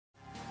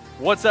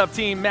What's up,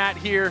 team? Matt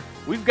here.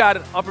 We've got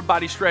an upper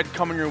body shred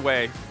coming your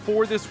way.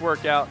 For this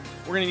workout,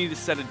 we're gonna need a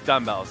set of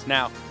dumbbells.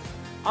 Now,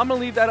 I'm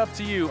gonna leave that up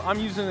to you. I'm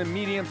using a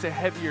medium to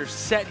heavier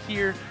set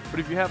here, but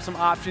if you have some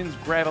options,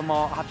 grab them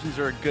all. Options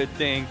are a good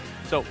thing.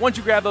 So once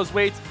you grab those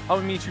weights, I'm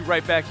gonna meet you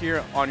right back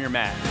here on your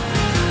mat.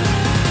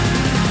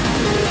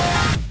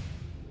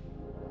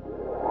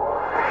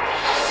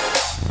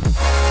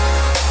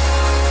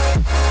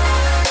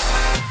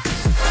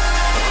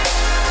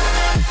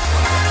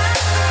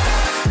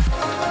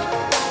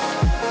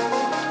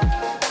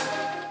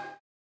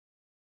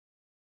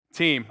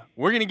 Team,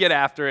 we're gonna get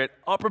after it.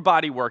 Upper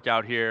body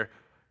workout here.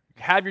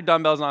 Have your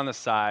dumbbells on the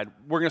side.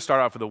 We're gonna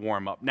start off with a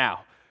warm up.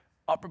 Now,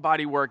 upper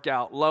body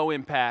workout, low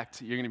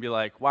impact. You're gonna be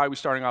like, why are we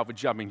starting off with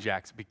jumping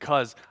jacks?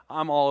 Because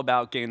I'm all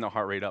about getting the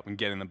heart rate up and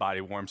getting the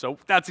body warm. So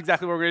that's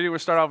exactly what we're gonna do. We'll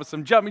start off with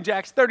some jumping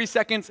jacks, 30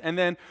 seconds, and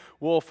then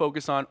we'll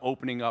focus on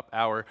opening up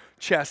our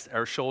chest,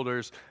 our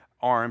shoulders,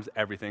 arms,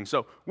 everything.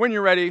 So when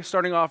you're ready,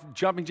 starting off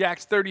jumping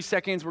jacks, 30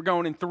 seconds. We're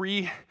going in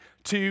 3,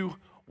 2,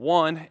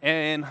 1,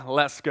 and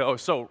let's go.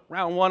 So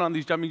round one on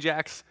these jumping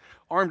jacks,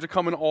 arms are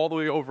coming all the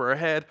way over our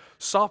head,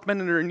 soft bend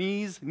in our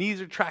knees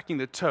are tracking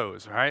the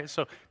toes, all right?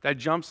 So if that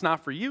jump's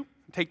not for you,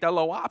 take that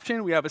low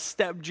option. We have a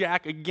step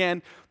jack.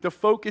 Again, the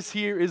focus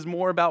here is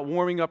more about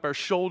warming up our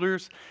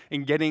shoulders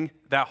and getting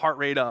that heart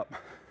rate up.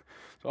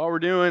 So all we're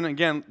doing,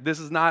 again, this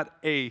is not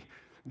a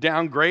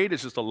downgrade,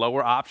 it's just a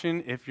lower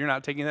option if you're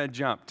not taking that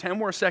jump. 10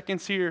 more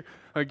seconds here.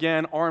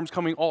 Again, arms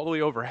coming all the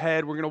way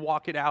overhead. We're gonna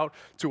walk it out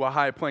to a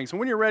high plank. So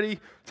when you're ready,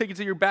 take it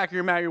to your back of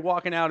your mat. You're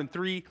walking out in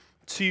 3,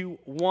 2,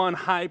 1,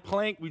 high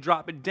plank. We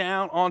drop it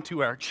down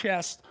onto our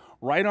chest.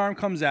 Right arm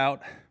comes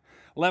out.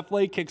 Left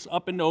leg kicks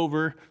up and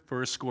over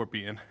for a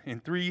scorpion. In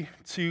 3,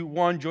 2,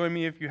 1, join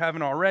me if you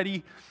haven't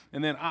already.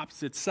 And then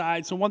opposite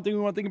side. So one thing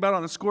we want to think about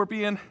on a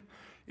scorpion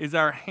is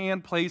our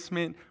hand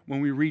placement when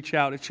we reach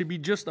out. It should be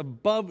just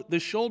above the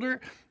shoulder.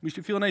 We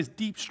should feel a nice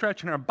deep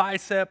stretch in our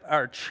bicep,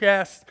 our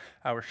chest,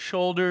 our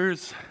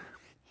shoulders.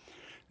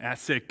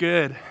 That's it,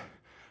 good.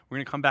 We're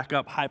gonna come back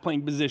up, high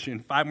plank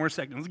position. 5 more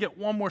seconds. Let's get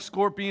one more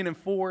scorpion in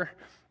 4,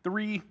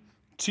 3,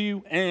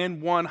 2,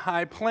 and 1.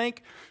 High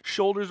plank,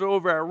 shoulders are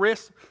over our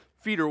wrists,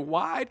 feet are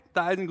wide,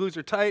 thighs and glutes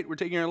are tight. We're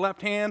taking our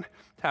left hand,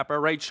 tap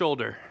our right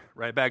shoulder.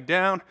 Right back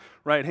down,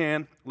 right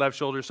hand, left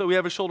shoulder. So we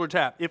have a shoulder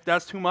tap. If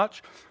that's too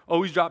much,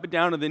 always drop it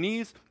down to the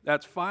knees.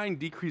 That's fine,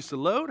 decrease the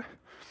load.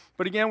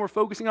 But again, we're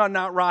focusing on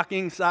not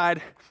rocking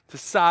side to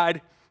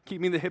side,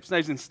 keeping the hips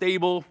nice and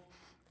stable.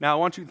 Now I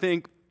want you to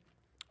think,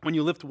 when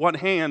you lift one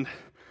hand,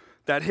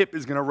 that hip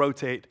is gonna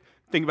rotate.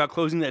 Think about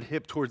closing that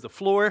hip towards the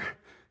floor,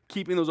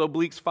 keeping those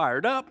obliques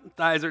fired up,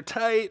 thighs are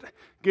tight.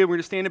 Good, we're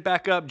gonna stand it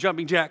back up,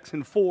 jumping jacks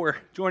in 4.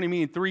 Joining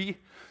me in 3,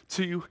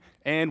 2,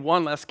 and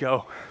 1, let's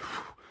go.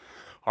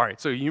 All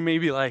right, so you may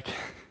be like,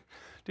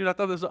 dude, I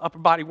thought this was an upper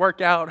body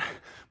workout.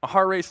 My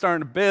heart rate's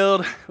starting to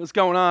build. What's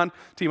going on?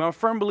 Team, I'm a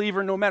firm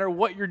believer, no matter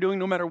what you're doing,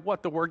 no matter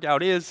what the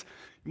workout is,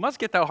 you must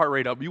get that heart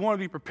rate up. You wanna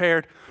be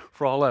prepared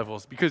for all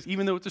levels, because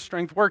even though it's a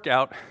strength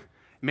workout, it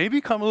may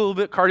become a little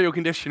bit cardio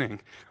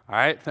conditioning, all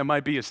right? That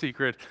might be a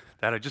secret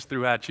that I just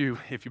threw at you.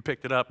 If you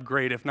picked it up,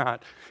 great. If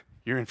not,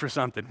 you're in for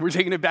something. We're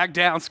taking it back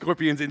down,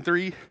 scorpions in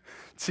 3,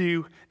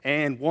 2,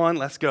 and 1,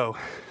 let's go.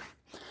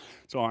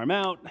 So arm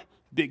out.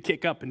 Big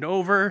kick up and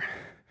over.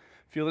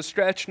 Feel the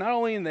stretch, not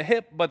only in the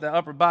hip, but the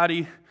upper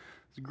body.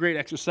 It's a great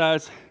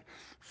exercise.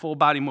 Full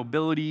body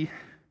mobility.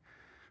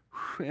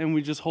 And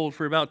we just hold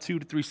for about 2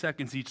 to 3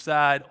 seconds each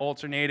side,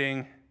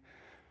 alternating.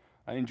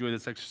 I enjoy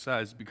this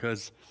exercise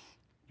because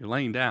you're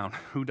laying down.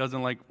 Who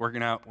doesn't like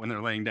working out when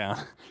they're laying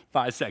down?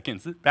 5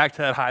 seconds. Back to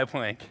that high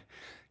plank.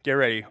 Get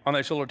ready. On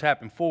that shoulder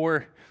tap in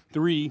 4,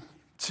 3,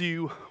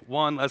 2,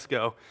 1, let's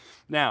go.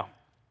 Now,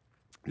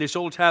 this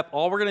shoulder tap,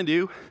 all we're gonna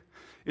do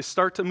is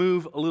start to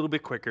move a little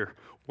bit quicker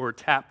or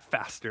tap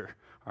faster,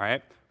 all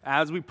right?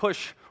 As we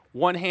push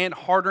one hand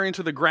harder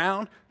into the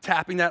ground,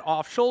 tapping that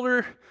off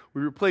shoulder,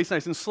 we replace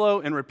nice and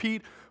slow and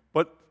repeat,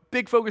 but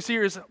big focus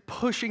here is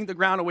pushing the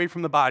ground away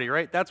from the body,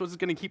 right? That's what's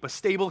gonna keep us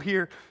stable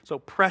here, so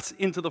press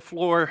into the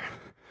floor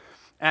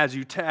as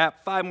you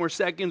tap. 5 more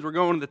seconds, we're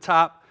going to the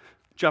top,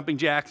 jumping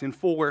jacks in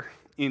 4,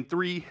 in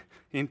 3,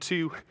 in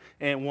 2,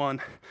 and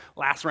 1.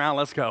 Last round,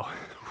 let's go.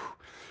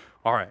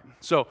 All right,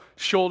 so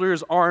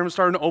shoulders, arms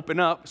starting to open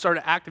up,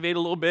 starting to activate a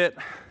little bit.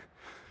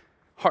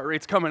 Heart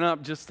rate's coming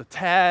up just a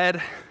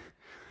tad.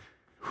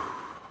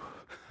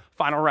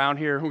 Final round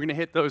here, we're gonna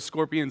hit those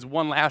scorpions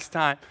one last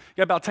time. You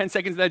got about 10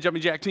 seconds of that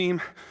jumping jack,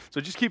 team. So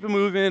just keep it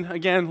moving.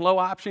 Again, low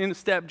option,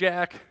 step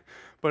jack.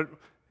 But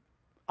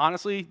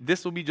honestly,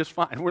 this will be just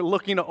fine. We're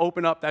looking to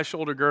open up that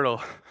shoulder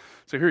girdle.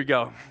 So here we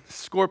go.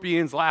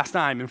 Scorpions last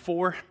time in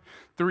 4,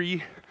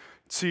 3,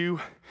 2,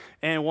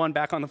 and 1.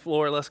 Back on the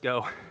floor, let's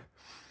go.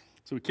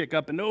 So we kick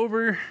up and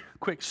over,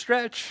 quick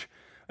stretch.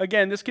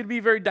 Again, this could be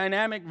very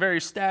dynamic,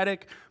 very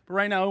static, but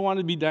right now we want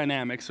it to be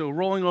dynamic. So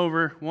rolling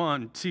over,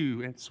 1,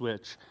 2, and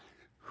switch.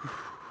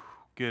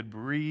 Good,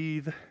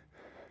 breathe.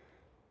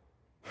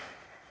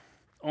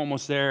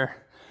 Almost there.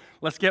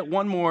 Let's get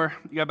one more.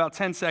 You got about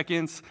 10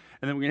 seconds,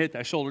 and then we're gonna hit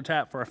that shoulder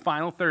tap for our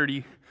final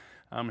 30.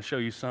 I'm gonna show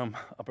you some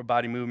upper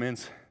body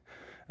movements.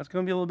 That's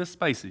gonna be a little bit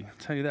spicy, I'll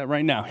tell you that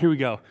right now. Here we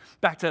go.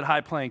 Back to that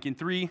high plank in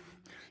 3,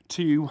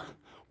 2,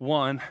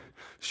 1.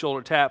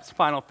 Shoulder taps,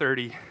 final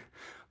 30.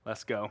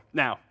 Let's go.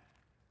 Now,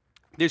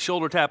 this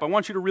shoulder tap, I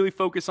want you to really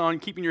focus on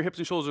keeping your hips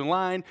and shoulders in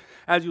line.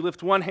 As you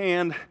lift one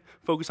hand,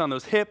 focus on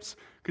those hips,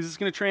 because it's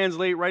gonna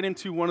translate right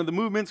into one of the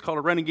movements called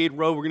a renegade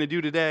row we're gonna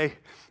do today.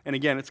 And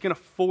again, it's gonna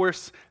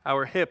force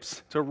our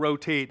hips to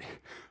rotate.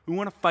 We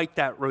wanna fight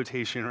that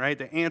rotation, right?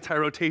 The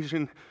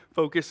anti-rotation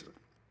focus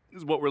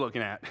is what we're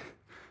looking at.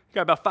 You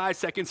got about 5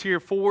 seconds here.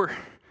 4,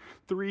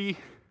 3,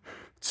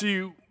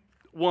 2,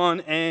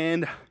 1,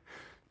 and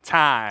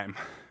time.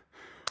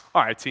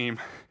 All right, team,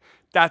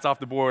 that's off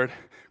the board.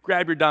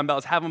 Grab your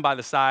dumbbells, have them by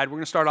the side. We're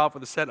gonna start off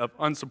with a set of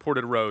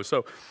unsupported rows.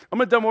 So I'm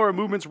gonna demo our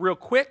movements real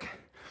quick,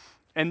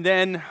 and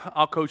then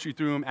I'll coach you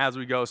through them as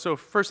we go. So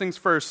first things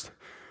first,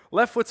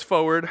 left foot's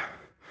forward,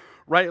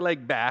 right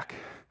leg back.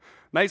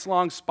 Nice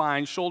long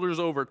spine, shoulders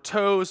over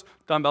toes,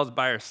 dumbbells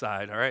by our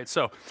side, all right?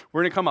 So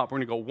we're gonna come up, we're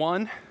gonna go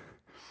 1,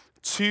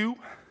 2,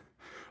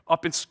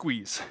 up and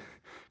squeeze.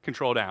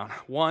 Control down.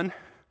 1,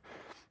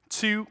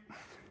 2,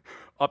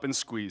 up and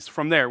squeeze.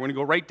 From there, we're gonna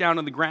go right down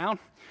on the ground.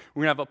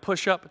 We're gonna have a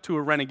push-up to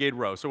a renegade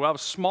row. So we'll have a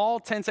small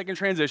 10-second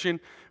transition.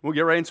 We'll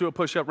get right into a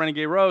push-up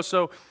renegade row.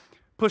 So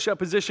push-up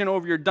position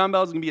over your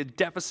dumbbells is gonna be a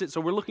deficit.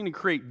 So we're looking to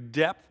create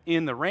depth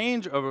in the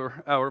range of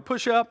our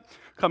push-up,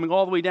 coming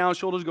all the way down,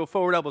 shoulders go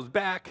forward, elbows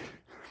back,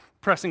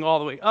 pressing all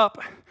the way up,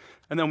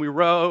 and then we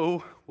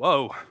row,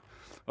 whoa,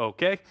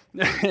 okay,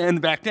 and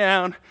back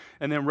down,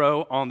 and then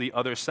row on the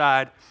other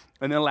side.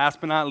 And then last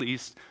but not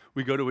least,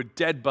 we go to a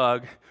dead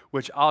bug,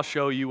 which I'll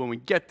show you when we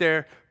get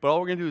there, but all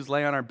we're gonna do is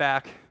lay on our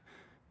back,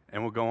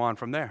 and we'll go on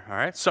from there, all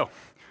right? So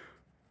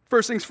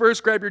first things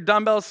first, grab your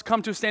dumbbells,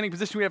 come to a standing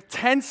position. We have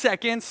 10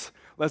 seconds.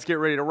 Let's get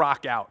ready to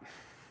rock out.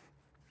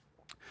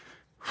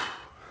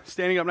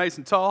 Standing up nice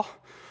and tall,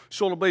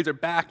 shoulder blades are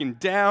back and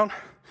down.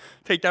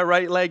 Take that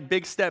right leg,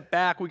 big step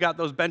back. We got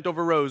those bent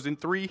over rows in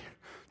 3,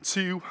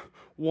 2,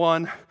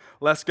 1,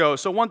 let's go.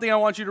 So one thing I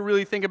want you to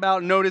really think about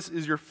and notice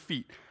is your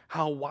feet,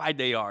 how wide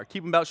they are.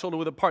 Keep them about shoulder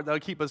width apart. That'll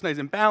keep us nice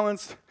and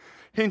balanced.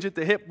 Hinge at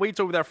the hip, weights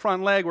over that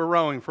front leg. We're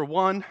rowing for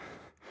 1,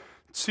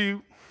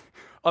 2,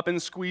 up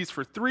and squeeze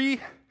for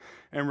 3,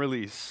 and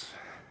release.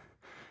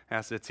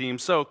 That's it, team.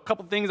 So a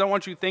couple things I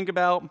want you to think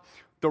about.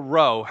 The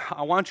row,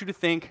 I want you to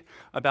think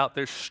about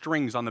there's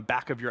strings on the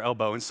back of your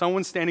elbow, and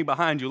someone's standing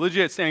behind you,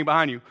 legit standing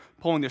behind you,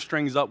 pulling the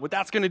strings up. What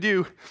that's gonna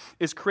do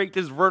is create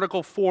this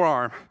vertical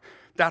forearm.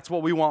 That's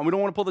what we want. We don't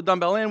wanna pull the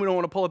dumbbell in, we don't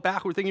wanna pull it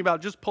back. We're thinking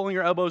about just pulling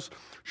your elbows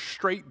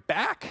straight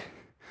back,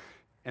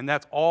 and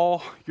that's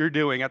all you're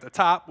doing. At the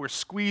top, we're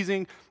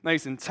squeezing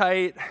nice and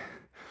tight.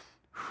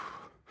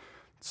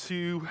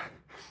 2,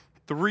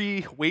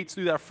 3, weights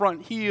through that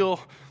front heel.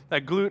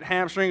 That glute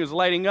hamstring is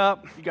lighting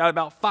up. You got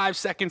about 5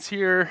 seconds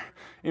here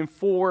in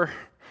 4,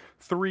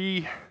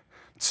 3,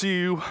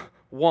 2,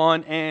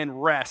 1,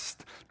 and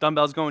rest.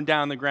 Dumbbells going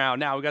down the ground.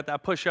 Now we got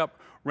that push-up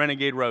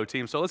renegade row,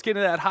 team. So let's get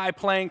into that high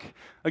plank.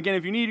 Again,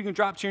 if you need, you can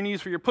drop to your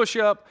knees for your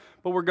push-up,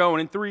 but we're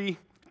going in 3,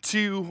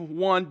 2,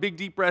 1. Big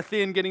deep breath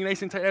in, getting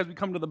nice and tight. As we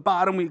come to the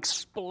bottom, we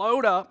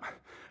explode up,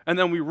 and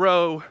then we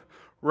row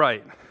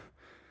right.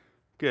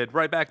 Good,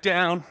 right back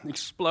down,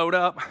 explode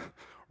up,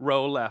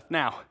 row left.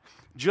 Now,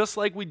 just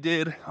like we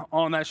did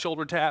on that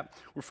shoulder tap,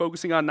 we're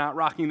focusing on not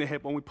rocking the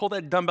hip. When we pull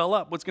that dumbbell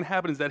up, what's gonna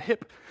happen is that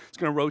hip is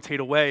gonna rotate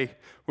away.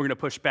 We're gonna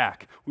push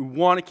back. We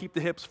wanna keep the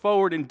hips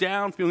forward and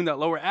down, feeling that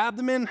lower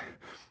abdomen.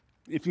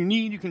 If you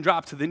need, you can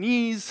drop to the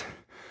knees.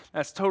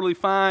 That's totally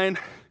fine.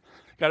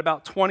 Got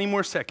about 20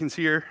 more seconds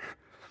here,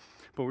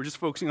 but we're just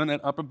focusing on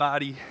that upper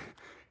body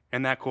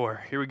and that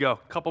core. Here we go,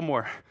 a couple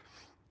more.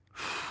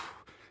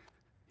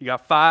 You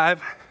got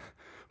 5,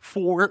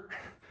 4,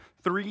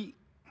 3,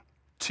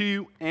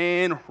 2,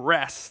 and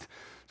rest.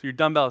 So your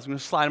dumbbells, I'm gonna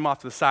slide them off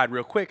to the side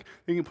real quick.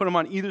 You can put them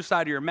on either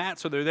side of your mat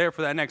so they're there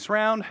for that next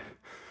round.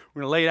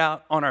 We're gonna lay it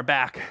out on our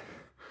back.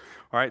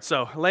 All right,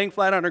 so laying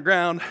flat on the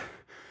ground,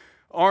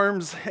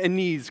 arms and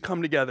knees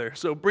come together.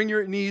 So bring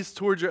your knees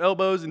towards your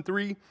elbows in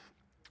 3,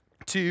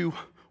 2,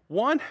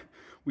 1.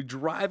 We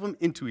drive them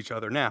into each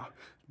other. Now,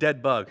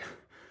 dead bug.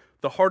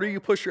 The harder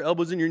you push your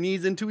elbows and your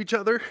knees into each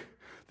other,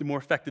 the more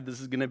effective this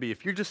is gonna be.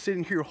 If you're just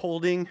sitting here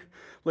holding,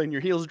 letting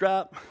your heels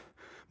drop,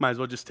 might as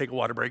well just take a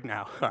water break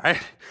now, all right?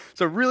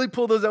 So really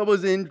pull those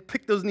elbows in,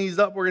 pick those knees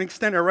up. We're gonna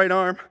extend our right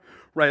arm,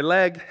 right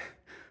leg,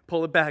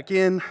 pull it back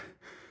in.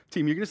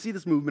 Team, you're gonna see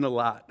this movement a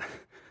lot.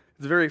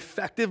 It's a very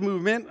effective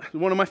movement,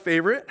 one of my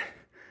favorite.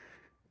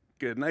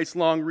 Good, nice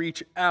long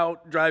reach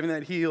out, driving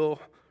that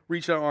heel,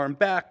 reach that arm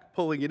back,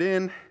 pulling it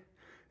in,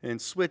 and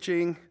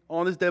switching.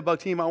 On this dead bug,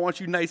 team, I want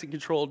you nice and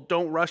controlled.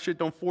 Don't rush it,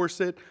 don't force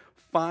it.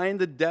 Find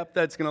the depth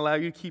that's gonna allow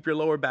you to keep your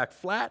lower back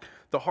flat.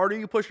 The harder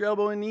you push your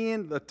elbow and knee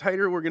in, the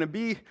tighter we're gonna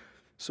be.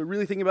 So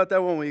really think about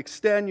that when we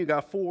extend. You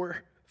got 4,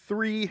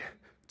 3,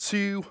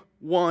 2,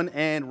 1,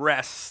 and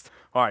rest.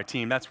 All right,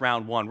 team, that's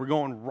round 1. We're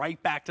going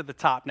right back to the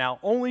top now.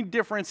 Only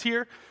difference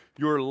here,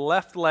 your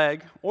left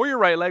leg or your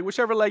right leg,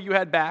 whichever leg you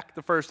had back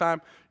the first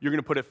time, you're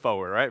gonna put it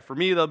forward, right? For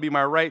me, that'll be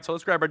my right. So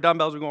let's grab our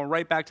dumbbells. We're going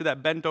right back to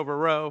that bent over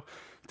row.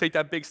 Take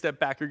that big step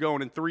back. You're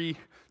going in 3,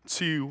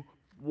 2,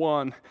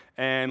 1,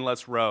 and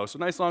let's row. So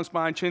nice long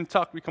spine, chin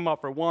tuck. We come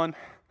up for 1,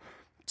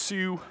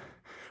 2,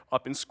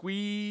 up and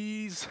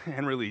squeeze,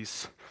 and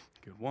release.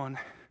 Good, 1,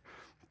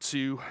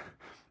 2,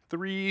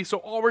 3. So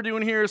all we're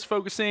doing here is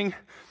focusing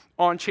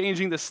on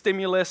changing the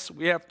stimulus.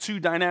 We have 2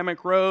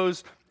 dynamic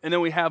rows, and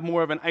then we have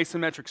more of an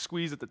isometric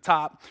squeeze at the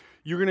top.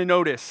 You're gonna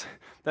notice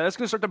that it's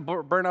gonna start to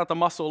burn out the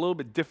muscle a little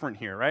bit different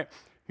here, right?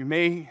 You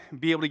may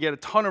be able to get a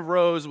ton of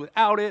rows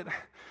without it,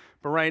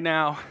 but right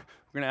now,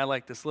 we're gonna add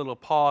like this little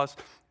pause.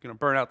 Gonna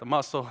burn out the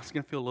muscle. It's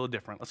gonna feel a little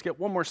different. Let's get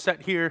one more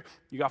set here.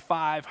 You got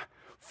 5,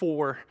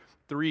 4,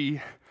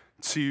 3,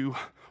 2,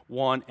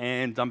 1,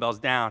 and dumbbells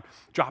down.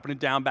 Dropping it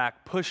down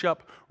back, push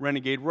up,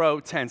 renegade row,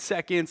 10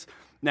 seconds.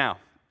 Now,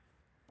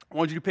 I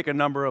want you to pick a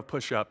number of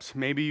push-ups.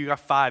 Maybe you got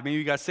 5, maybe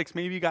you got 6,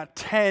 maybe you got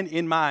 10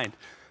 in mind.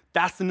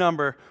 That's the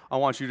number I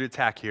want you to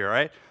attack here, all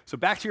right? So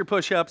back to your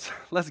push-ups.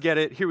 Let's get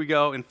it. Here we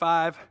go in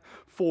 5,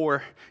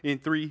 4, in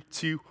 3,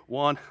 2,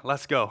 1.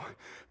 Let's go.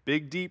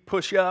 Big, deep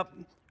push-up,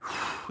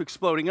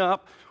 exploding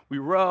up. We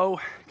row,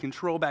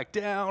 control back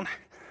down.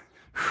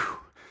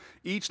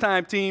 Each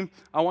time, team,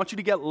 I want you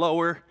to get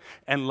lower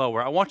and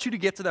lower. I want you to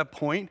get to that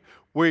point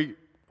where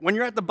when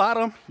you're at the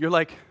bottom, you're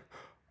like,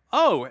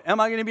 oh, am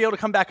I gonna be able to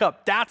come back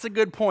up? That's a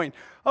good point.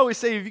 I always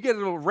say if you get a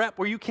little rep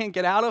where you can't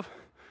get out of,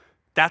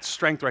 that's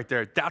strength right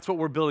there. That's what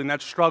we're building.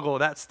 That struggle,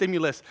 that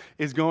stimulus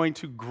is going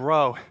to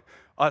grow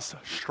us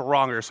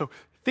stronger. So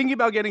thinking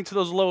about getting to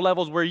those low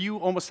levels where you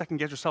almost second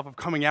guess yourself of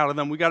coming out of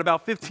them. We got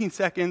about 15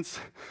 seconds.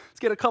 Let's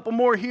get a couple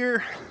more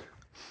here.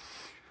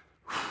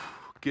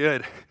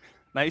 Good.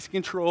 Nice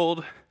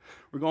controlled.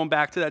 We're going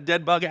back to that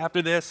dead bug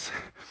after this.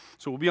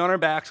 So we'll be on our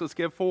backs. Let's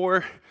get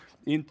 4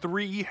 in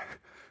 3,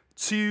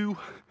 2,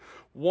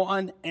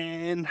 1,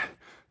 and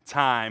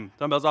time.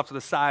 Dumbbells off to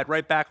the side,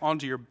 right back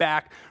onto your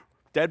back.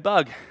 Dead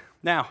bug.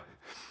 Now,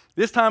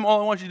 this time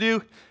all I want you to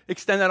do,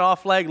 extend that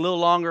off leg a little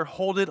longer,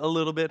 hold it a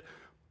little bit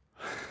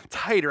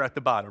tighter at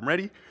the bottom.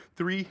 Ready?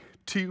 3,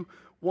 2,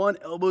 1,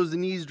 elbows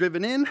and knees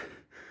driven in,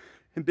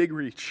 and big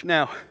reach.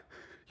 Now,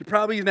 you're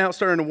probably now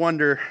starting to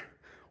wonder,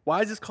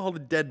 why is this called a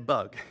dead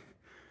bug?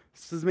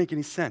 This doesn't make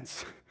any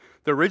sense.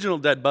 The original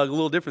dead bug, a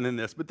little different than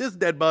this, but this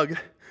dead bug,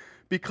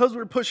 because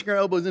we're pushing our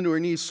elbows into our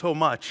knees so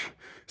much,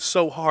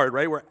 so hard,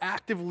 right? We're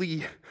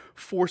actively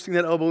forcing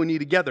that elbow and knee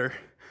together.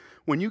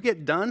 When you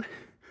get done, it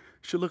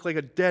should look like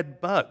a dead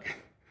bug.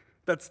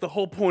 That's the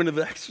whole point of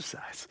the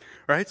exercise,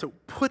 right? So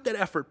put that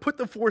effort, put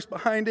the force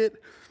behind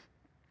it.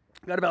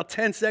 Got about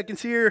 10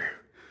 seconds here.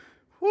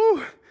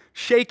 Woo,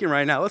 shaking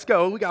right now. Let's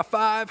go. We got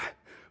 5,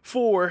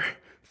 4,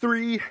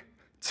 3,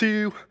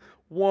 2,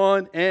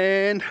 1,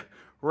 and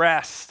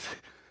rest.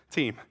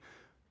 Team,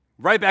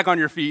 right back on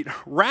your feet.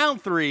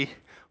 Round 3,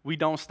 we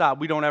don't stop.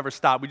 We don't ever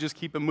stop. We just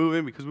keep it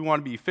moving because we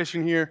want to be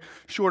efficient here.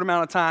 Short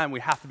amount of time, we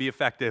have to be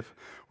effective.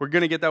 We're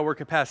going to get that work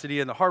capacity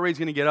and the heart rate's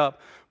going to get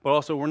up, but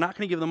also we're not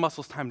going to give the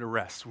muscles time to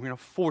rest. We're going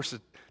to force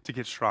it to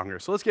get stronger.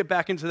 So let's get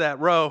back into that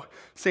row.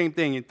 Same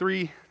thing in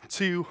 3,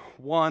 2,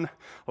 1.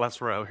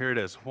 Let's row. Here it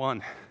is.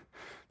 1,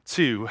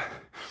 2.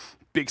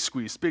 Big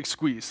squeeze, big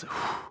squeeze.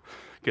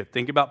 Good.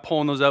 Think about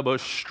pulling those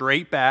elbows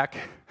straight back.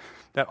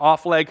 That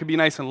off leg could be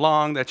nice and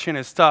long. That chin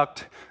is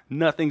tucked.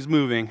 Nothing's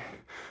moving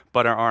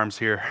but our arms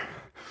here.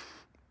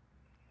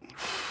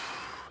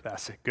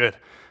 That's it. Good.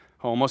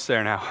 Almost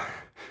there now.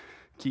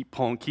 Keep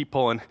pulling, keep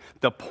pulling.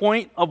 The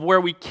point of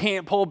where we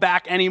can't pull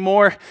back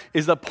anymore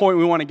is the point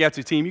we want to get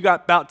to, team. You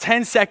got about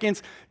 10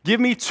 seconds. Give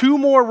me 2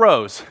 more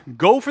rows.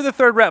 Go for the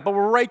 3rd rep, but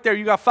we're right there.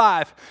 You got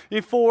 5.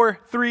 In 4,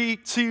 3,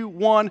 2,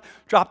 1.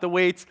 Drop the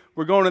weights.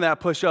 We're going to that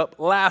push-up.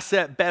 Last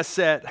set, best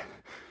set.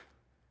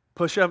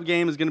 Push-up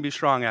game is going to be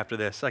strong after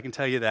this. I can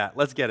tell you that.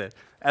 Let's get it.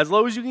 As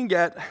low as you can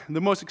get.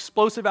 The most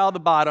explosive out of the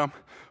bottom.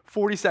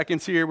 40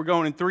 seconds here. We're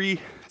going in 3,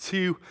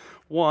 2,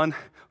 1.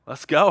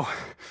 Let's go.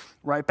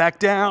 Right back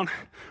down,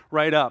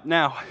 right up.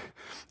 Now,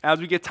 as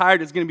we get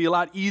tired, it's going to be a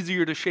lot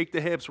easier to shake the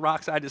hips,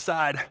 rock side to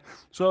side.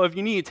 So if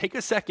you need, take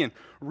a second.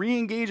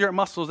 Re-engage our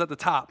muscles at the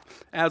top.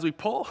 As we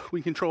pull,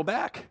 we control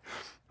back,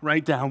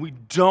 right down. We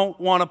don't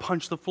want to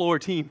punch the floor,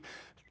 team.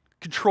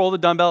 Control the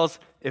dumbbells.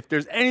 If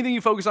there's anything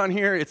you focus on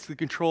here, it's the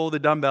control of the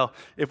dumbbell.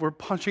 If we're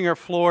punching our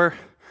floor,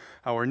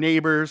 our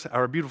neighbors,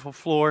 our beautiful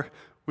floor,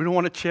 we don't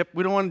want to chip.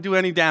 We don't want to do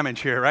any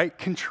damage here, right?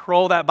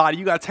 Control that body.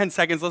 You got 10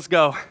 seconds. Let's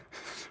go.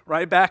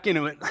 Right back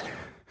into it.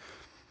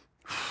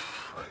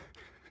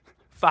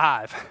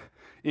 5,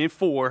 in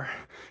 4,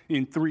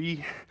 in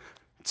 3,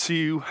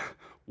 2,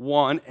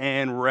 1,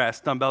 and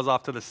rest. Dumbbells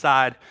off to the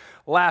side.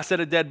 Last set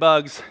of dead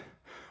bugs.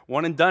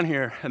 1 and done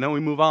here, and then we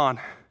move on.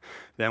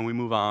 Then we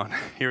move on.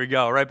 Here we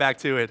go, right back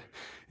to it.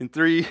 In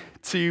 3,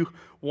 2,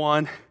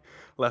 1,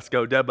 let's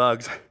go, dead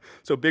bugs.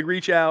 So big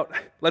reach out.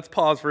 Let's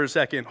pause for a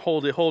second.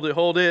 Hold it, hold it,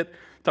 hold it.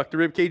 Tuck the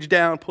rib cage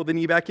down, pull the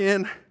knee back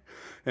in,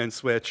 and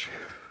switch.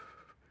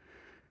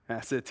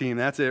 That's it, team,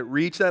 that's it.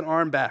 Reach that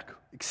arm back.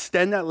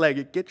 Extend that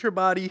leg. Get your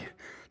body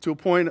to a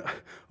point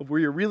of where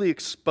you're really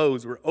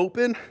exposed. We're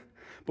open,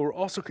 but we're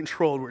also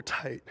controlled. We're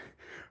tight.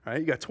 All right,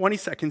 you got 20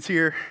 seconds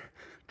here.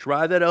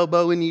 Drive that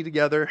elbow and knee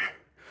together.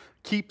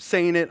 Keep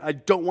saying it. I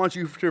don't want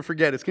you to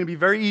forget. It's going to be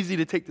very easy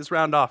to take this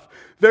round off.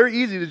 Very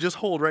easy to just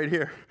hold right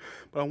here.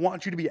 But I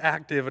want you to be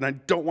active, and I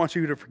don't want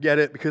you to forget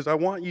it because I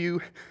want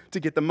you to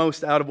get the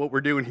most out of what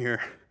we're doing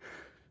here.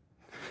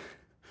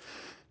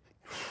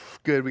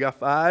 Good. We got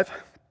 5.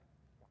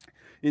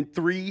 In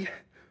 3,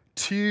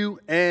 2,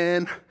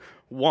 and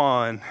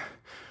 1.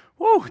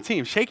 Woo,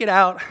 team, shake it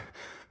out.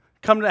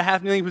 Come to the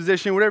half kneeling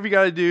position, whatever you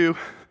got to do.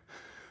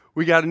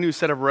 We got a new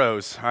set of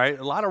rows, all right?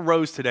 A lot of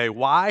rows today.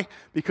 Why?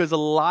 Because a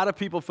lot of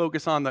people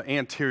focus on the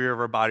anterior of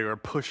our body or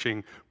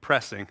pushing,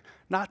 pressing.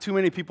 Not too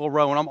many people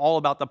row, and I'm all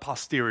about the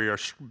posterior.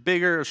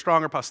 Bigger,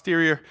 stronger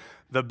posterior,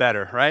 the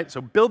better, right?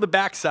 So build the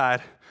back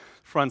side,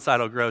 front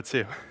side will grow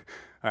too,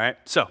 all right?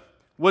 So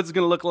what's it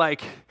gonna look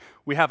like?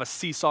 We have a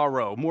seesaw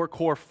row, more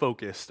core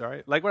focused, all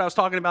right? Like what I was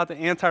talking about, the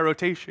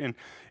anti-rotation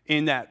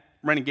in that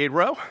renegade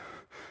row.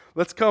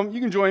 Let's come, you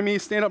can join me,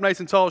 stand up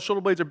nice and tall,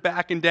 shoulder blades are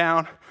back and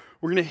down.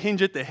 We're gonna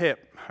hinge at the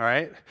hip, all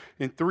right?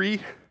 In 3,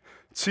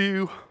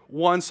 2,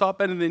 1, soft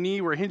bend in the knee,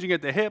 we're hinging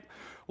at the hip,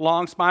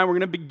 long spine. We're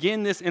gonna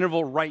begin this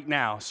interval right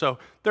now. So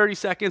 30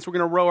 seconds, we're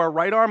gonna row our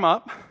right arm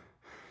up,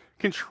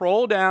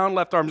 control down,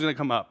 left arm's gonna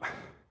come up,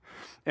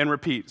 and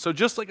repeat. So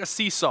just like a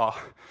seesaw,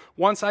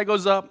 one side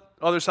goes up,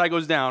 other side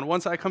goes down. One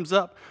side comes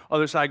up,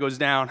 other side goes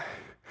down.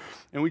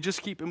 And we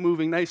just keep it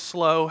moving nice,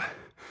 slow,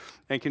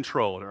 and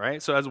controlled, all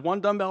right? So as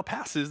one dumbbell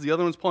passes, the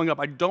other one's pulling up.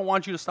 I don't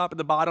want you to stop at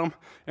the bottom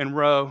and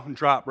row, and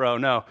drop, row.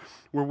 No,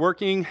 we're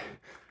working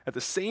at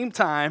the same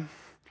time,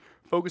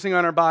 focusing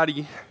on our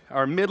body,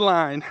 our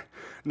midline,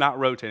 not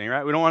rotating,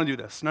 right? We don't want to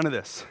do this, none of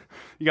this.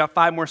 You got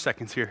 5 more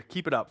seconds here.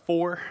 Keep it up.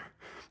 4,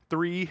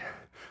 3,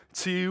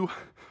 2,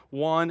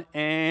 1,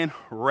 and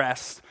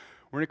rest.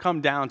 We're gonna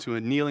come down to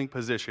a kneeling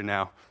position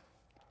now.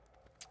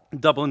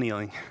 Double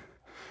kneeling.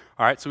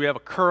 All right, so we have a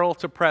curl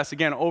to press,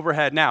 again,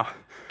 overhead. Now,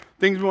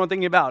 things we want to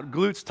think about,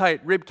 glutes tight,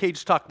 rib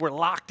cage tucked, we're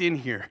locked in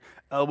here,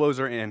 elbows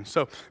are in.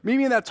 So meet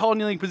me in that tall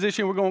kneeling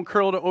position, we're going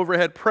curl to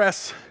overhead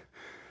press,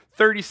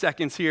 30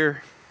 seconds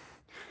here.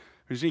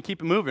 We're just gonna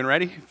keep it moving,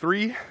 ready?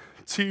 3,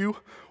 2,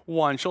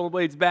 1, shoulder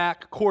blades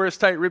back, core is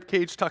tight, rib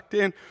cage tucked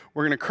in.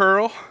 We're gonna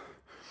curl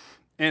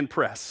and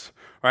press.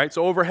 All right,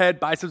 so overhead,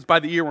 biceps by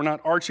the ear, we're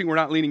not arching, we're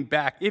not leaning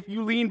back. If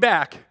you lean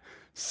back,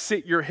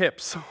 sit your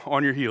hips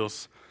on your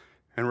heels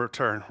and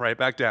return right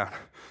back down.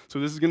 So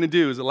what this is gonna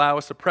do is allow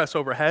us to press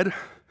overhead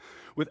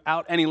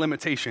without any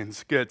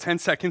limitations. Good, 10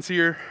 seconds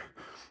here,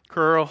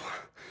 curl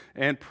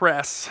and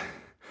press.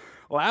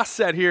 Last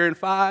set here in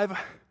 5,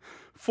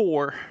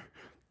 4,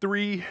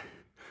 3,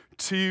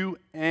 2,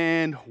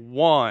 and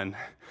 1.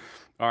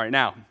 All right,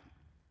 now,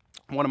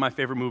 one of my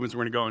favorite movements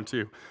we're gonna go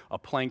into, a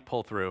plank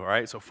pull through, all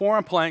right? So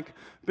forearm plank,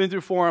 been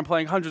through forearm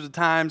plank hundreds of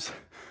times.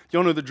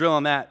 You'll know the drill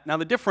on that. Now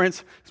the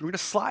difference is we're gonna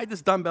slide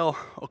this dumbbell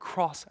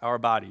across our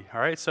body, all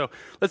right? So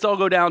let's all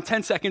go down,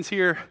 10 seconds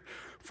here,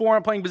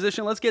 forearm plank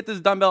position. Let's get this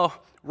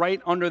dumbbell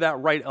right under that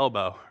right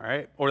elbow, all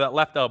right? Or that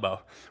left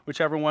elbow,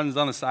 whichever one's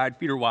on the side,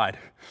 feet are wide.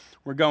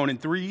 We're going in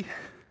 3,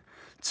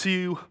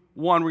 2,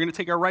 1. We're gonna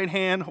take our right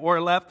hand or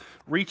our left,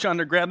 reach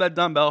under, grab that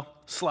dumbbell,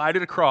 slide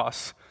it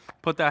across,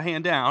 put that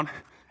hand down,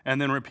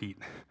 and then repeat.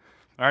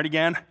 All right,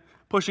 again,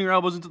 pushing your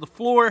elbows into the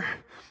floor,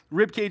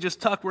 rib cage is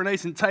tucked, we're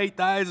nice and tight,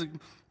 thighs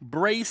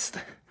braced,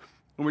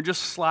 and we're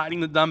just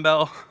sliding the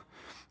dumbbell,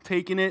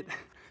 taking it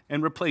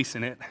and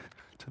replacing it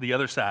to the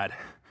other side.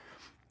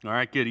 All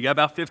right, good. You got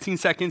about 15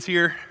 seconds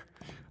here.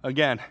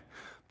 Again,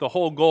 the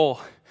whole goal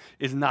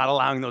is not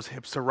allowing those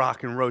hips to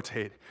rock and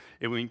rotate.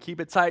 If we can keep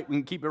it tight, we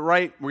can keep it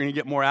right, we're gonna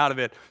get more out of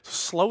it. So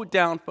slow it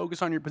down,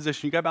 focus on your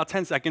position. You got about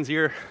 10 seconds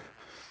here.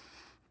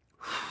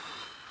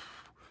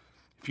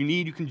 If you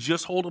need, you can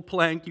just hold a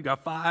plank. You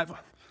got 5,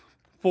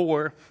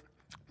 4,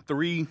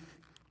 3,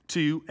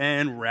 2,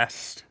 and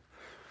rest.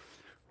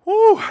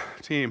 Woo,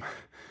 team,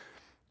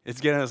 it's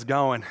getting us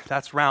going.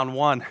 That's round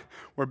 1.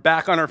 We're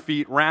back on our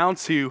feet. Round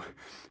 2,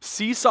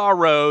 seesaw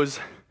rows.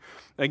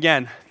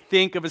 Again,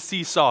 think of a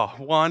seesaw.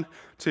 1,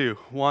 2,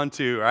 1,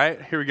 2, all right?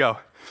 Here we go.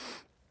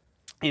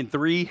 In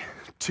 3,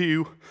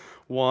 2,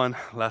 1,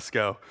 let's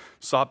go.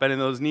 Soft bend in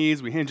those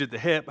knees, we hinge at the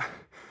hip.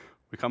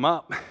 We come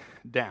up,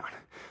 down,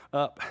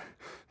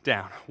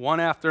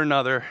 one after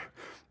another,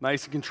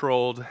 nice and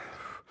controlled.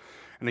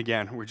 And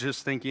again, we're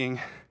just thinking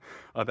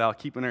about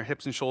keeping our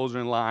hips and shoulders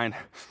in line.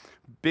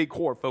 Big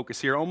core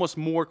focus here, almost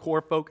more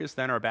core focus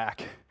than our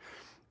back.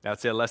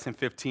 That's it, less than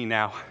 15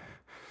 now.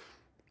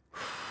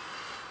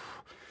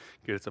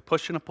 Good, it's a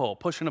push and a pull,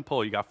 push and a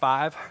pull. You got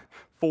 5,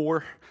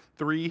 4,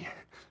 3,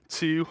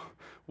 2,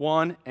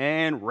 1,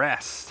 and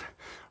rest.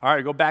 All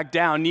right, go back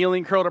down,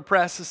 kneeling, curl to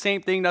press, the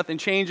same thing, nothing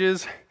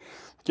changes.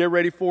 Get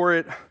ready for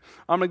it.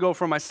 I'm gonna go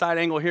from my side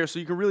angle here so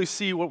you can really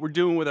see what we're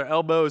doing with our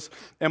elbows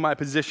and my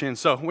position.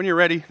 So when you're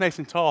ready, nice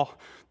and tall,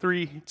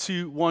 3,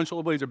 2, 1,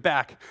 shoulder blades are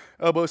back,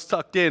 elbows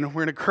tucked in.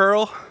 We're gonna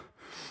curl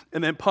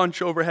and then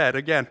punch overhead.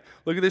 Again,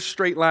 look at this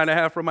straight line I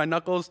have from my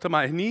knuckles to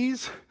my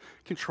knees.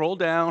 Control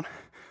down,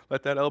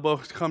 Let that elbow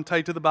come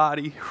tight to the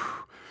body.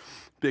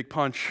 Big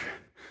punch,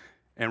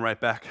 and right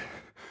back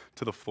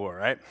to the floor,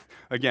 right?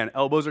 Again,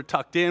 elbows are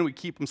tucked in. We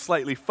keep them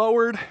slightly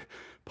forward,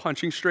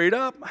 punching straight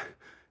up,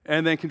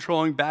 and then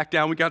controlling back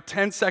down. We got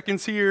 10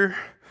 seconds here.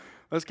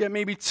 Let's get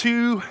maybe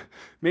 2,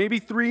 maybe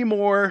 3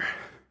 more.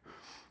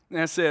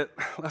 That's it.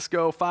 Let's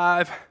go.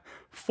 5,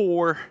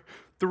 4,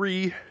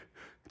 3,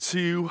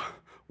 2,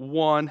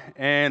 1,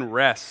 and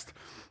rest.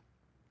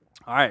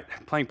 All right,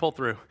 plank pull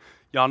through.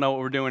 Y'all know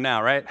what we're doing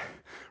now, right?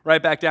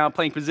 Right back down,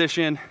 plank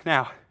position.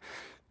 Now,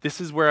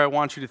 this is where I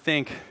want you to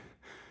think,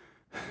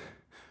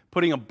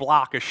 putting a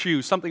block, a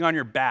shoe, something on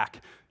your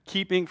back,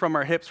 keeping from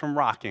our hips from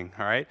rocking,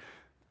 all right?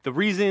 The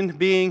reason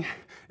being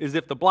is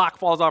if the block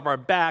falls off our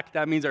back,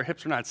 that means our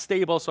hips are not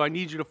stable, so I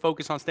need you to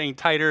focus on staying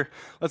tighter.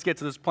 Let's get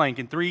to this plank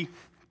in 3,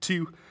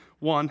 2,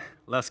 1,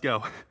 let's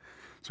go.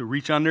 So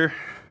reach under.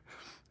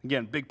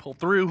 Again, big pull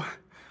through.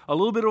 A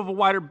little bit of a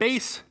wider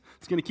base.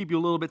 It's gonna keep you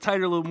a little bit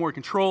tighter, a little more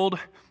controlled.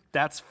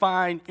 That's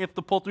fine. If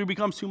the pull through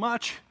becomes too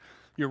much,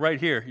 you're right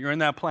here. You're in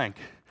that plank.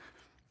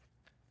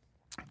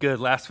 Good,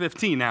 last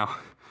 15 now.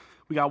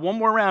 We got one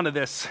more round of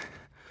this.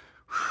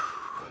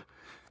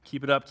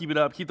 Keep it up, keep it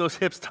up. Keep those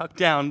hips tucked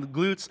down. The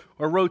glutes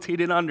are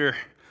rotated under.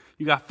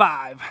 You got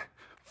 5,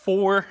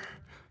 4,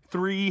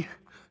 3,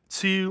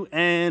 2,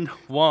 and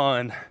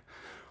 1.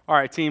 All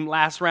right, team,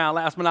 last round,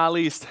 last but not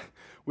least.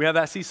 We have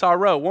that seesaw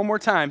row. One more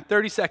time,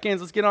 30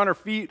 seconds. Let's get on our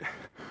feet.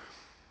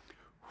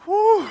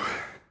 Whew.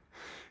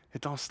 It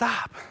don't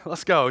stop.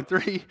 Let's go.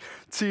 3,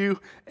 2,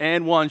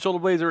 and 1. Shoulder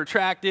blades are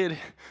retracted,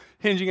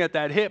 hinging at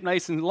that hip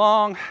nice and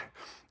long,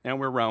 and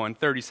we're rowing.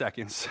 30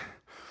 seconds.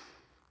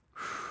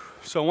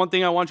 So one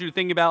thing I want you to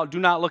think about, do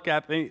not look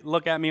at me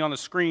on the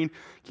screen.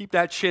 Keep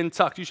that chin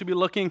tucked. You should be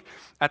looking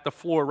at the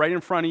floor right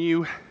in front of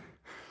you,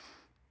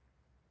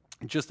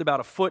 just about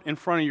a foot in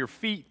front of your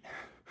feet.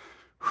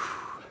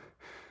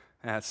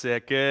 That's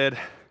it, good.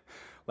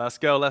 Let's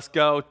go, let's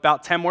go.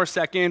 About 10 more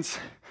seconds.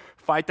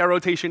 Fight that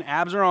rotation,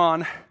 abs are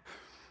on.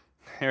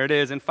 There it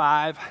is in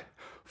 5,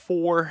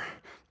 4,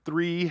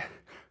 3,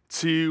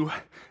 2,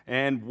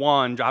 and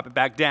 1. Drop it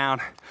back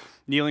down.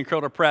 Kneeling curl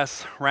to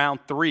press,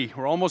 round 3.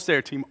 We're almost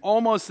there, team,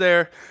 almost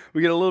there.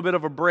 We get a little bit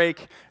of a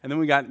break, and then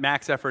we got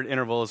max effort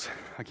intervals.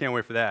 I can't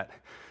wait for that.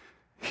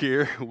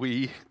 Here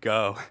we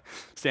go.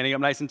 Standing up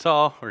nice and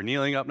tall, or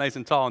kneeling up nice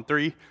and tall in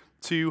 3,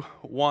 2,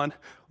 1.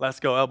 Let's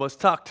go, elbows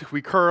tucked.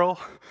 We curl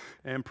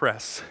and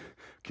press.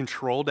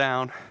 Control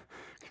down,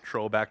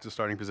 control back to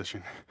starting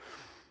position.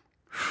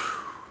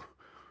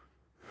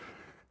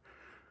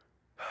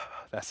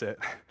 That's it.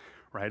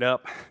 Right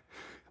up,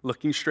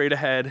 looking straight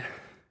ahead.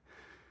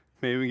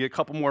 Maybe we get a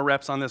couple more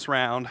reps on this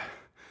round.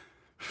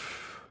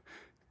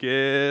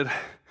 Good.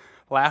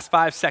 Last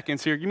 5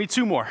 seconds here. Give me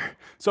 2 more.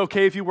 It's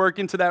okay if you work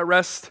into that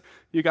rest.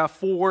 You got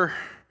 4,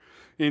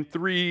 in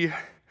 3,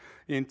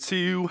 in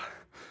 2,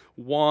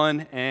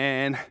 1,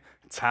 and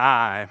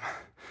time.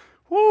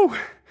 Woo.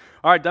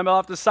 All right, dumbbell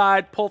off the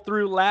side, pull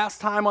through.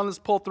 Last time on this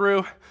pull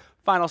through.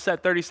 Final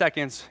set, 30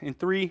 seconds. In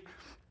 3,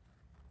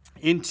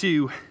 in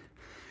 2,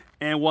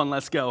 and 1.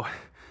 Let's go.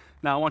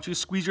 Now I want you to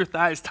squeeze your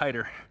thighs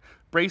tighter.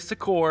 Brace the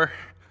core.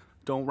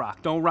 Don't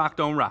rock, don't rock,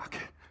 don't rock.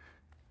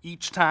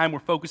 Each time we're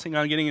focusing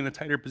on getting in a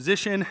tighter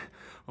position,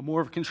 a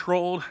more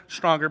controlled,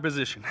 stronger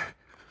position.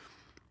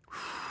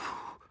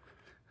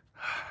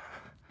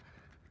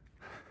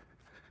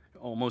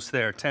 Almost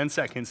there. 10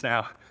 seconds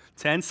now.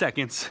 10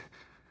 seconds.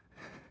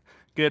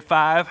 Good.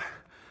 5,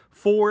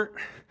 4,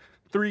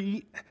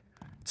 3,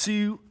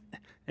 2,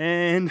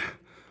 and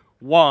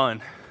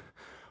 1.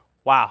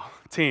 Wow,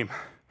 team.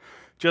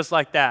 Just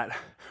like that.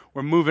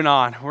 We're moving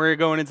on. We're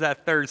going into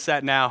that 3rd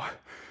set now.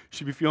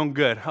 Should be feeling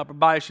good. Upper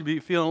body should be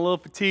feeling a little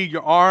fatigued.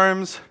 Your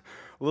arms,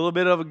 a little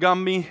bit of a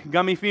gummy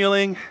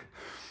feeling.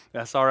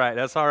 That's all right,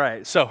 that's all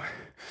right. So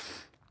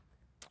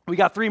we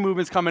got 3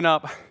 movements coming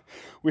up.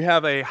 We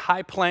have a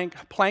high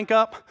plank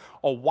up,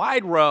 a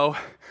wide row,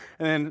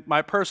 and then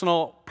my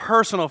personal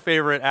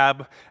favorite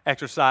ab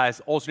exercise,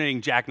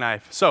 alternating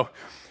jackknife. So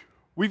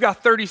we've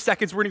got 30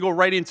 seconds. We're gonna go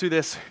right into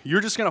this.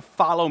 You're just gonna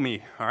follow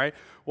me, all right?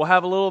 We'll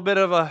have a little bit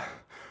of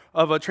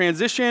a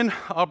transition.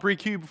 I'll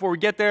pre-cue before we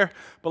get there,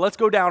 but let's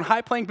go down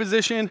high plank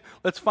position.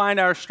 Let's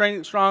find our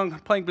strong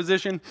plank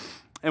position,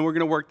 and we're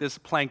gonna work this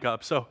plank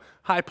up. So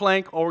high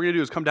plank, all we're gonna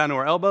do is come down to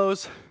our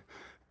elbows,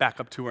 back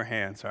up to our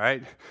hands, all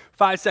right?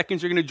 5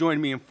 seconds, you're gonna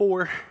join me in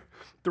 4,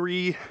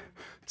 3,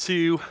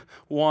 2,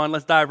 1.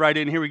 Let's dive right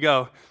in, here we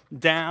go.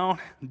 Down,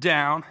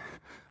 down,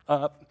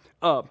 up,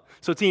 up.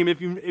 So team,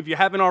 if you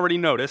haven't already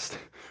noticed,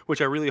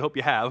 which I really hope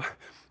you have,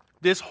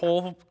 this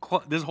whole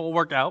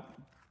workout,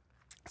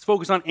 let's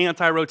focus on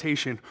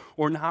anti-rotation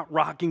or not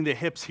rocking the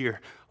hips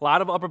here. A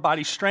lot of upper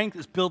body strength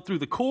is built through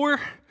the core.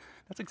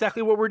 That's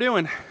exactly what we're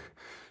doing.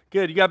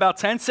 Good, you got about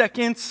 10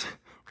 seconds.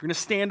 We're gonna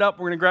stand up,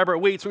 we're gonna grab our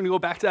weights, we're gonna go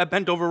back to that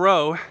bent over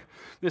row.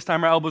 This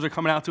time our elbows are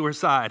coming out to our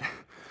side.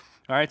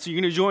 All right, so you're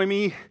gonna join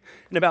me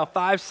in about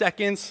 5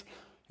 seconds.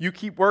 You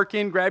keep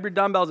working, grab your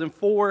dumbbells in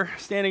 4,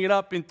 standing it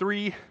up in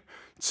 3,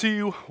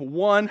 2,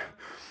 1.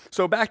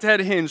 So back to head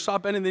hinge,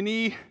 stop bending the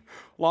knee,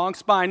 long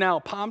spine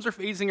now. Palms are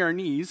facing our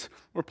knees.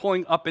 We're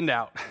pulling up and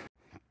out.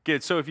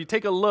 Good, so if you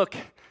take a look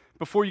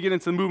before you get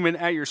into the movement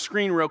at your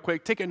screen real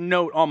quick, take a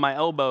note on my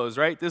elbows,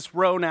 right? This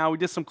row now, we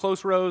did some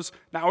close rows,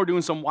 now we're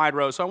doing some wide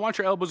rows. So I want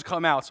your elbows to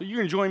come out. So you're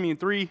gonna join me in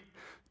 3,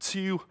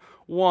 2,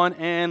 1,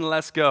 and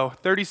let's go.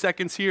 30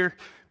 seconds here,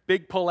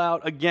 big pull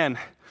out. Again,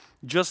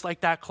 just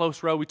like that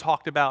close row we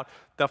talked about,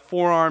 the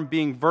forearm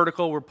being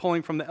vertical, we're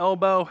pulling from the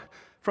elbow.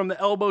 From the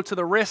elbow to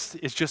the wrist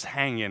is just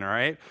hanging, all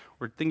right?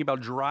 We're thinking about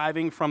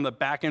driving from the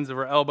back ends of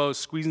our elbows,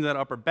 squeezing that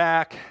upper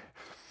back.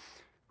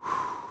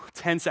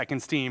 10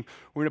 seconds, team.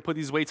 We're gonna put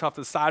these weights off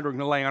to the side. We're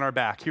gonna lay on our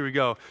back. Here we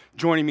go.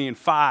 Joining me in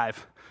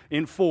 5,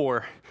 in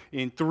 4,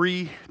 in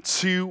 3,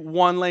 2,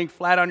 1. Laying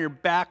flat on your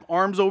back,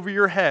 arms over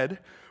your head.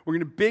 We're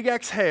gonna big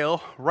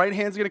exhale. Right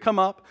hand's gonna come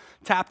up,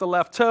 tap the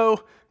left toe,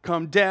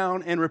 come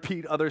down, and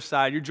repeat other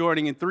side. You're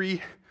joining in 3,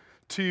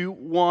 2,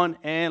 1,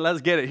 and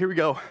let's get it. Here we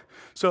go.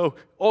 So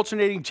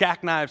alternating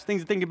jackknives,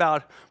 things to think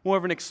about, more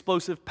of an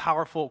explosive,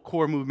 powerful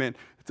core movement.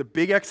 It's a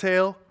big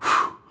exhale,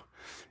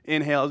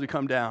 inhale as we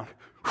come down.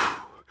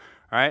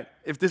 All right,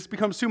 if this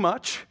becomes too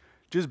much,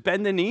 just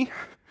bend the knee.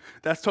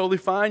 That's totally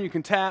fine. You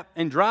can tap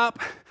and drop.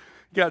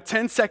 You got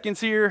 10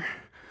 seconds here,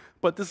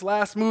 but this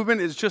last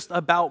movement is just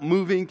about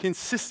moving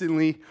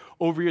consistently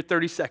over your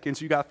 30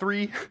 seconds. You got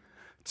 3,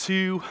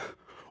 2,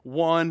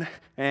 1,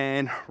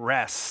 and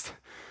rest.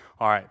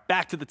 All right,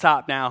 back to the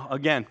top now.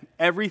 Again,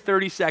 every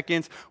 30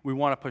 seconds, we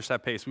want to push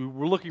that pace.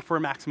 We're looking for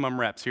maximum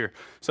reps here.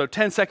 So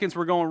 10 seconds,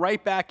 we're going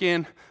right back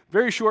in.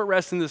 Very short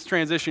rest in this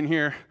transition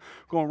here.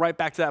 Going right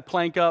back to that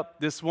plank up.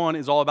 This one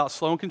is all about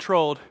slow and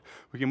controlled.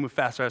 We can move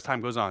faster as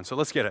time goes on. So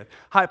let's get it.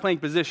 High plank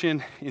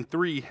position in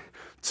 3,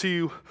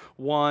 2,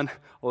 1,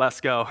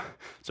 let's go.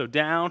 So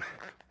down,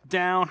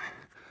 down,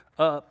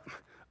 up,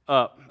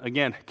 up.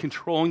 Again,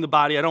 controlling the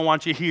body. I don't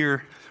want you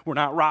here. We're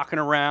not rocking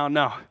around.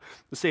 No,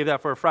 let's save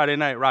that for a Friday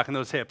night, rocking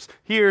those hips.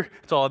 Here,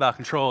 it's all about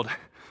controlled.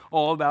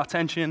 All about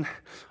tension,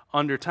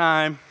 under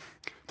time,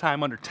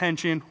 time under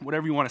tension,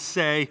 whatever you want to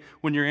say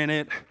when you're in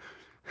it.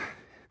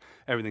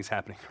 Everything's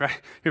happening, right?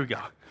 Here we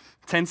go.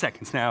 10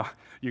 seconds now.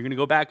 You're gonna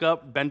go back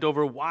up, bent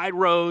over, wide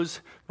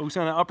rows. Focus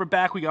on the upper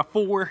back. We got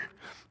 4.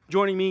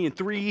 Joining me in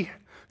 3,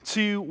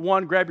 2,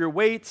 1. Grab your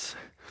weights.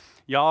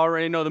 Y'all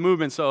already know the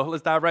movement, so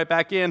let's dive right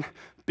back in.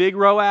 Big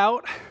row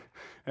out,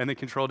 and then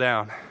control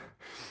down.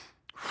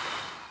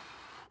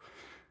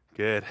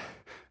 Good.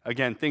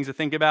 Again, things to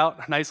think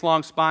about. Nice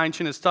long spine,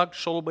 chin is tucked,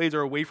 shoulder blades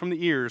are away from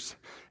the ears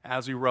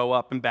as we row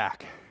up and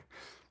back.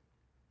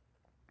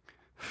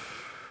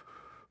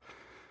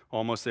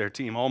 Almost there,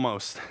 team,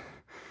 almost.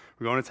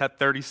 We're going into that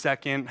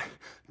 30-second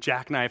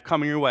jackknife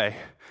coming your way.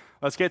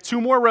 Let's get 2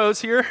 more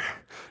rows here.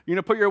 You're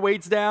gonna put your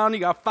weights down.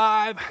 You got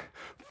 5,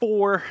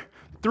 4,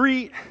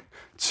 3,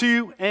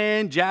 2,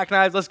 and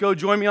jackknives. Let's go.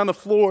 Join me on the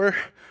floor.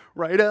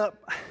 Right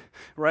up,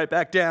 right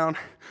back down.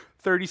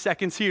 30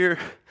 seconds here.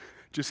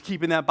 Just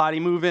keeping that body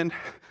moving.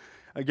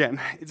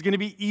 Again, it's gonna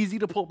be easy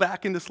to pull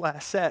back in this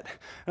last set.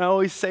 And I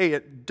always say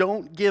it,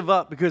 don't give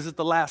up because it's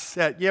the last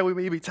set. Yeah, we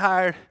may be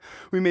tired,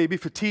 we may be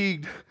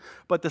fatigued,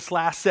 but this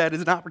last set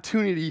is an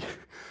opportunity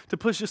to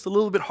push just a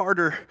little bit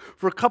harder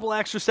for a couple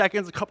extra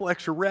seconds, a couple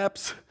extra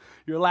reps.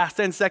 Your last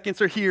 10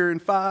 seconds are here in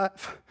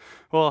 5.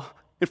 Well,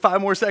 in 5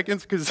 more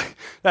seconds because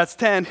that's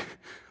 10.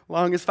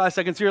 Longest 5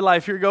 seconds of your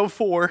life. Here we go,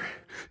 4,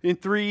 in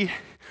 3,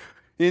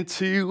 in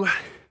 2,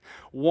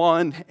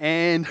 1,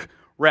 and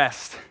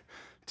rest.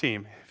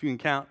 Team, if you can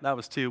count, that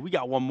was 2. We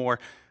got 1 more.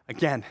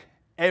 Again,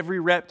 every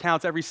rep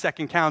counts, every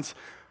second counts.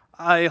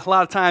 A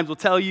lot of times will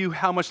tell you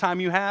how much time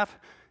you have,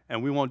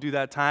 and we won't do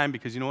that time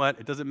because you know what?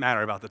 It doesn't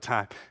matter about the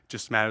time. It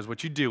just matters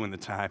what you do in the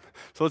time.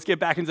 So let's get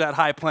back into that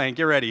high plank.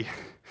 Get ready.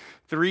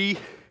 3,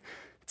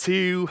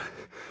 2,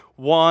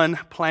 1.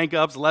 Plank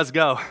ups. Let's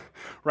go.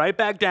 Right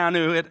back down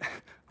to it.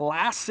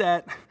 Last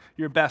set,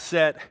 your best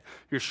set,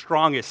 your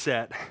strongest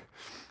set.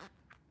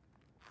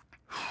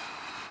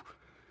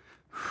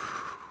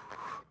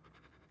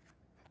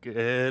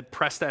 Good.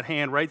 Press that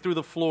hand right through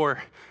the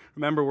floor.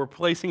 Remember, we're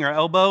placing our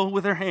elbow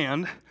with our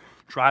hand,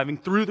 driving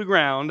through the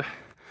ground,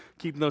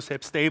 keeping those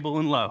hips stable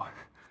and low.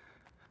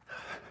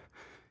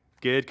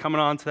 Good. Coming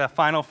on to that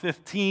final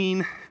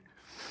 15.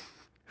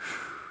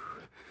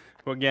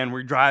 Again,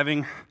 we're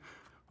driving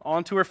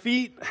onto our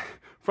feet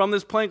from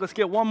this plank. Let's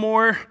get 1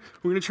 more.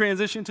 We're going to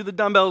transition to the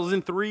dumbbells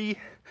in 3,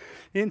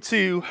 in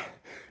 2,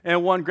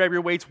 and 1. Grab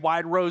your weights,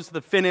 wide rows to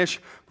the finish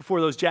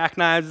before those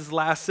jackknives. This is the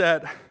last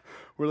set.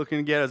 We're looking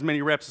to get as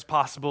many reps as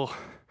possible.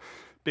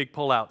 Big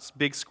pull-outs,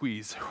 big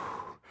squeeze.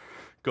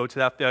 Go to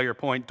that failure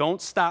point.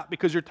 Don't stop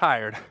because you're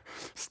tired.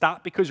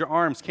 Stop because your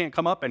arms can't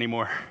come up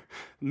anymore.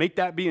 Make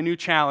that be a new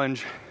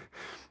challenge.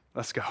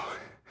 Let's go.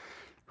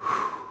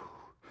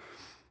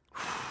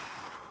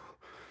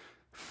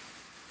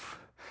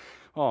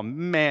 Oh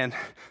man,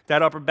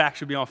 that upper back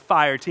should be on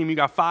fire. Team, you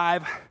got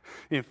 5,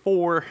 in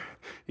 4,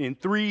 in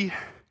 3,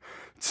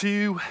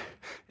 2,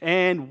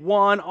 and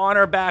 1. On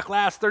our back,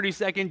 last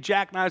 30-second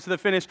jackknives to the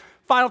finish.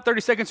 Final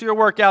 30 seconds of your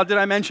workout. Did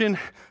I mention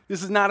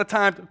this is not a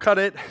time to cut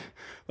it?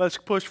 Let's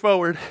push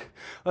forward.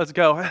 Let's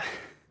go.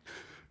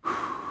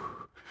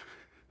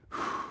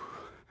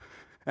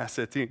 That's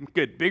it, team.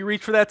 Good. Big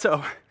reach for that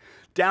toe.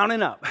 Down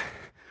and up.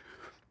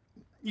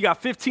 You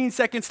got 15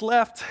 seconds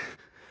left.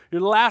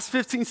 Your last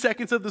 15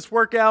 seconds of this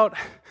workout.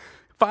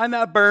 Find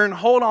that burn.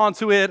 Hold on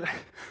to it.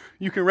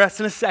 You can rest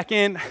in a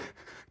second.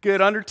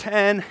 Good. Under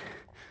 10.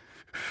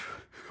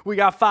 We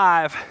got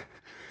 5.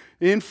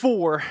 In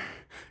 4.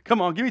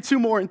 Come on. Give me 2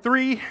 more. In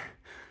 3,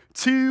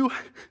 2,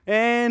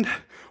 and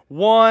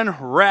 1.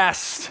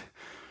 Rest.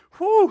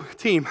 Woo,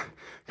 team.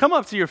 Come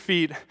up to your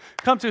feet.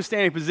 Come to a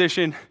standing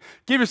position.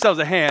 Give yourselves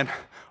a hand.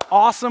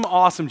 Awesome,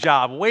 awesome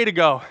job. Way to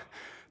go.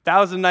 That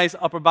was a nice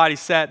upper body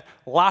set.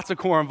 Lots of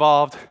core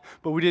involved,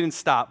 but we didn't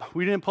stop.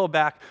 We didn't pull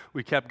back.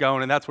 We kept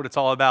going, and that's what it's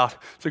all about.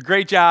 So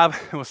great job,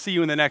 and we'll see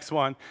you in the next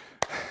one.